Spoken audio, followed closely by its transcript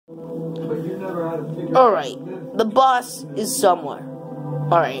Alright, the boss is somewhere.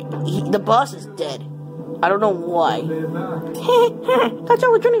 Alright, the boss is dead. I don't know why.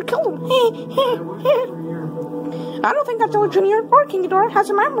 Godzilla Jr. killed him. I don't think Godzilla Jr. or King Ghidorah has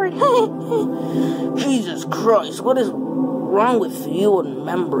a memory. Jesus Christ, what is wrong with you and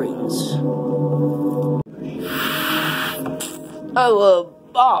membranes? Oh,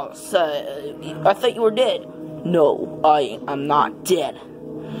 boss, I thought you were dead. No, I am not dead.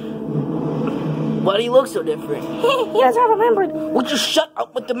 Why do you look so different? He doesn't have a membrane. Would you shut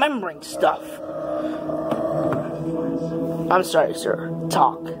up with the membrane stuff? I'm sorry, sir.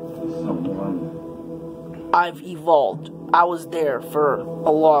 Talk. I've evolved. I was there for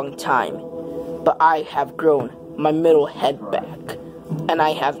a long time, but I have grown my middle head back, and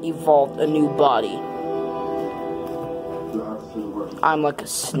I have evolved a new body. I'm like a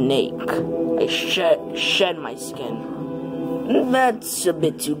snake. I shed my skin. That's a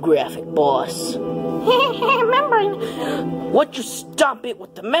bit too graphic, boss. Membrane! Would you stop it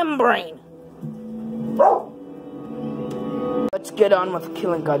with the membrane? Let's get on with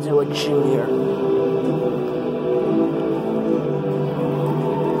killing Godzilla Jr.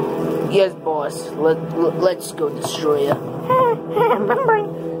 Yes, boss. Let's go destroy it.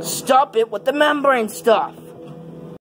 Membrane! Stop it with the membrane stuff!